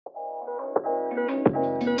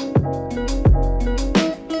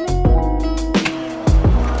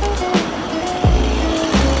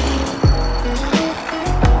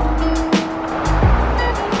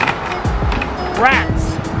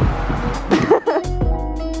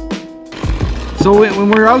So when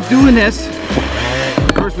we're out doing this,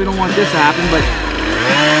 of course we don't want this to happen, but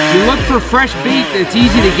you look for fresh bait that's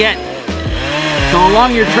easy to get. So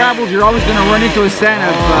along your travels, you're always going to run into a stand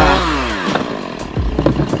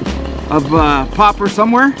of popper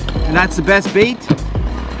somewhere, and that's the best bait.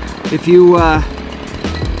 If you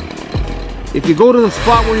go to the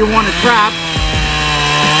spot where you want to trap,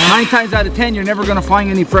 9 times out of 10 you're never going to find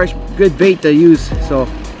any fresh good bait to use. So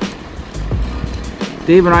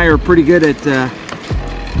Dave and I are pretty good at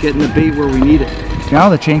getting the bait where we need it. Now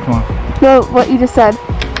the chain come off. No, what you just said.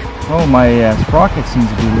 Oh, my sprocket seems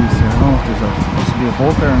to be loose here. I don't know if there's supposed to be a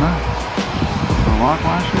bolt there or not. A lock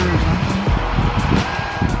lasher or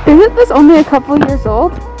something. Isn't this only a couple years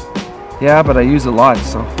old? Yeah, but I use it a lot,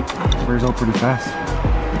 so it wears out pretty fast.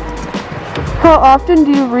 How often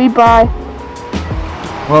do you rebuy?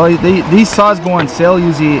 Well, these saws go on sale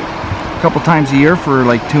usually a couple times a year for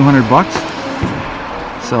like 200 bucks.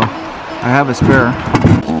 So I have a spare.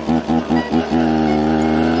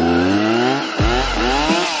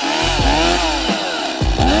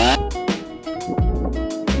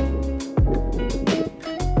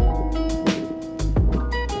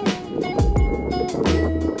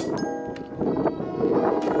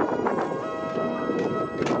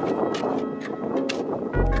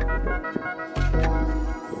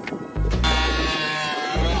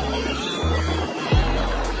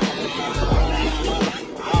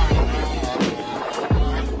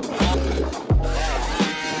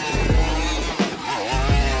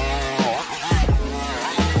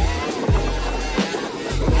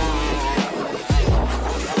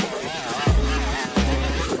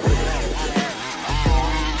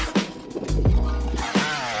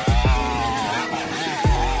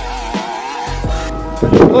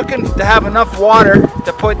 We're looking to have enough water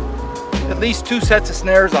to put at least 2 sets of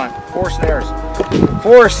snares on, 4 snares.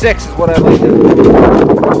 4 or 6 is what I like to do.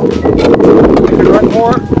 You can run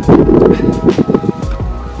more.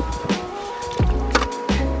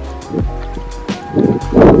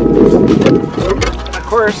 And of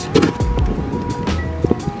course,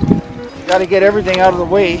 you got to get everything out of the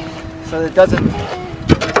way so that it doesn't,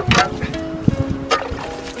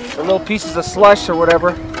 the little pieces of slush or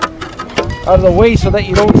whatever, out of the way so that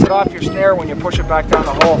you don't set off your snare when you push it back down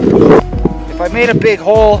the hole. If I made a big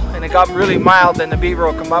hole and it got really mild, then the beaver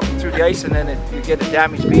will come up through the ice and then you get a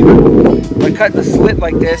damaged beaver. If I cut the slit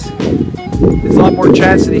like this, there's a lot more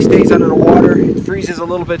chance that he stays under the water. It freezes a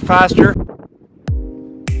little bit faster.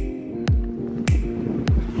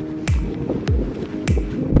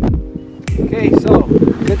 Okay, so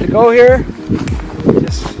good to go here.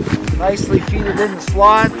 Just nicely feed it in the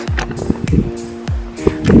slot.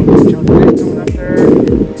 Jump right coming up there.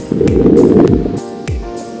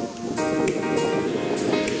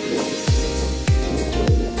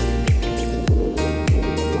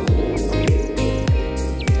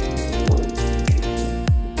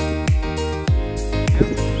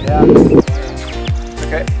 Yeah.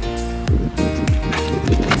 Okay.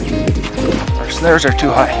 Our snares are too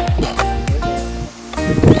high.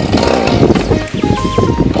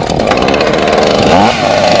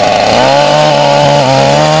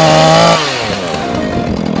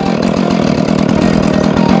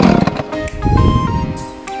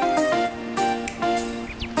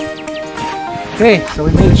 Okay, so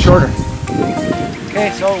we made it shorter. Okay,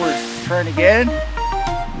 so we're trying again.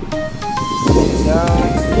 Down.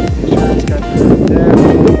 Make sure it's got right there.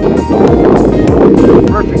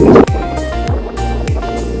 Perfect.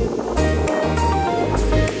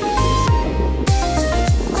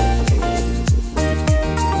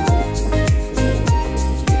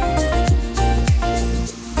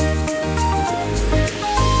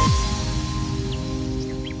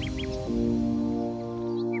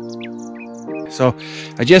 So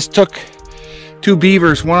I just took 2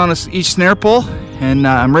 beavers, one on each snare pole, and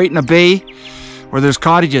I'm right in a bay where there's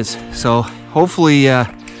cottages. So hopefully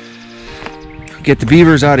get the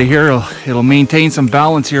beavers out of here. It'll maintain some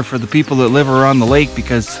balance here for the people that live around the lake,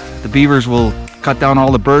 because the beavers will cut down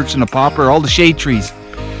all the birch and the popper, all the shade trees.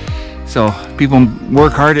 So people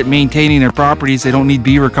work hard at maintaining their properties. They don't need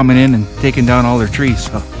beaver coming in and taking down all their trees.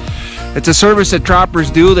 So it's a service that trappers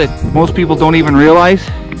do that most people don't even realize.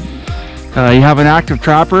 You have an active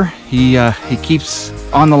trapper, he keeps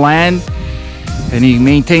on the land and he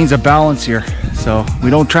maintains a balance here. So we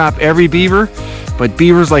don't trap every beaver, but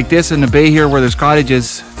beavers like this in the bay here where there's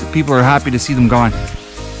cottages, people are happy to see them gone.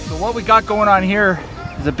 So what we got going on here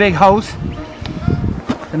is a big house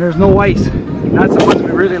and there's no ice. And that's the ones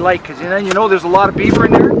we really like, because then you know there's a lot of beaver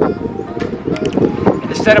in there. And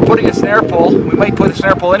instead of putting a snare pole, we might put a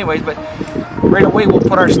snare pole anyways, but right away we'll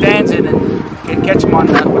put our stands in and catch them on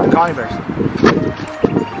with the coney bears.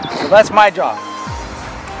 So that's my job.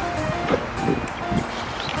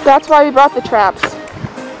 That's why we brought the traps.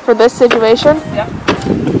 For this situation? Yeah.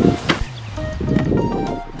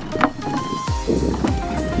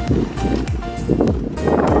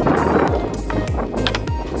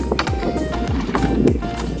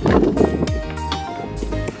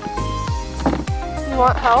 You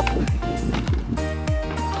want help?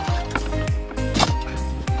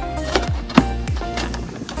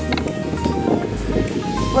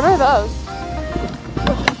 What are those?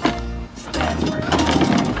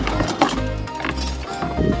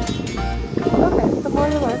 Okay, the more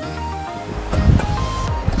you learn.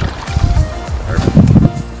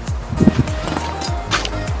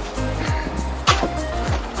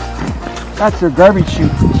 That's their garbage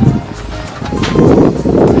chute.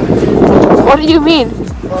 What do you mean?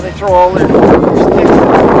 Well, they throw all their sticks.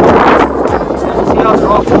 See how they're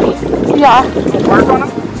all clean? Yeah. There's no mark on them?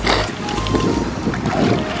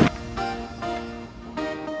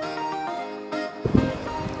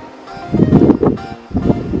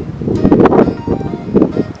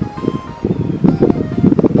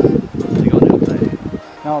 They go on the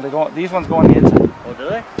outside. No, they go. These ones go on the inside. Oh, do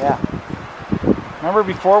they? Yeah. Remember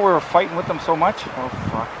before we were fighting with them so much? Oh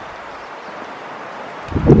fuck.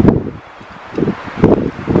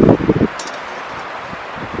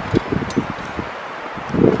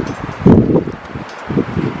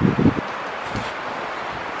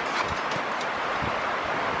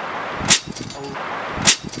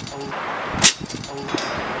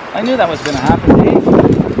 I knew that was going to happen, Dave.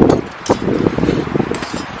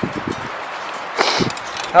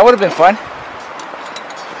 That would have been fun.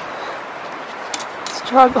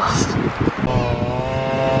 Struggles.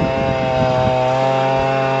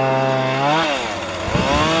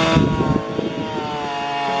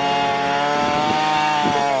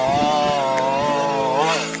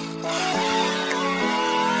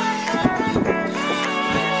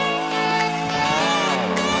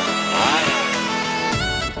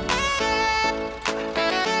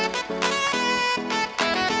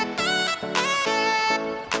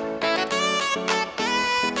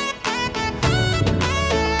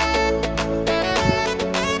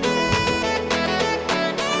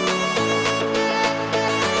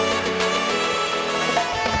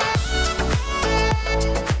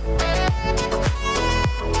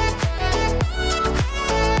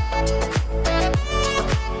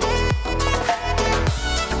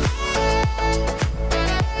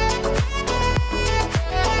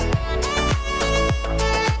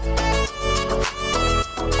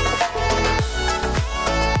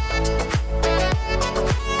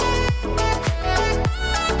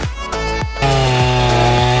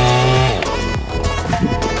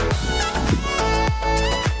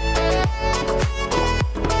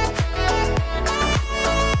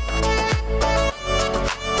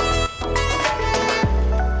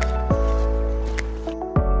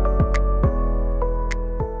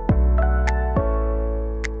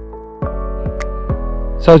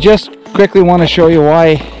 So just quickly want to show you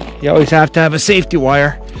why you always have to have a safety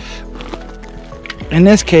wire. In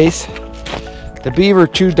this case, the beaver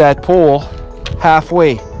chewed that pole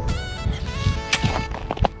halfway.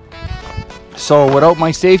 So without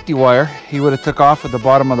my safety wire, he would have took off at the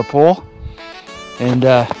bottom of the pole. And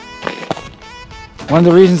one of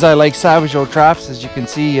the reasons I like Savage Oak traps, as you can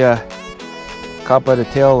see, caught by the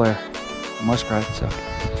tail there, muskrat. So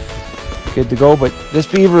good to go. But this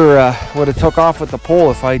beaver would have took off with the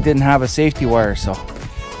pole if I didn't have a safety wire. So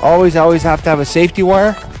always have to have a safety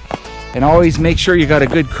wire, and always make sure you got a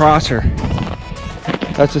good crosser.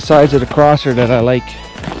 That's the size of the crosser that I like,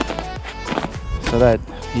 so that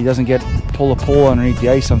he doesn't pull a pole underneath the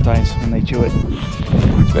ice sometimes when they chew it,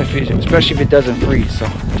 especially if it doesn't freeze. So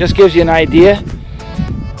just gives you an idea.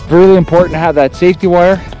 Really important to have that safety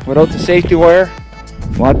wire. Without the safety wire,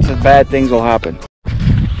 lots of bad things will happen.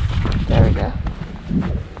 There we go.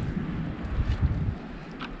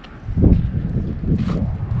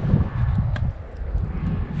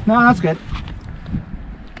 No, that's good.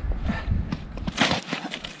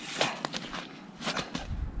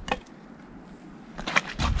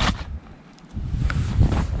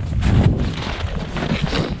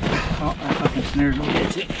 Oh, that fucking snare's gonna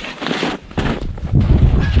get you.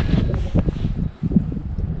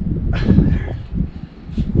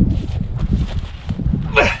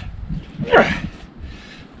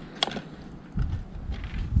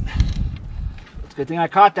 Good thing I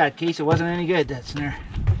caught that, Case. It wasn't any good, that snare.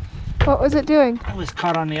 What was it doing? It was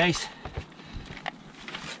caught on the ice.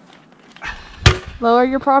 Lower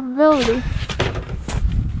your probability.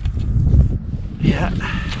 Yeah.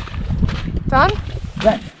 Done?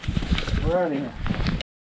 Done. We're out of here.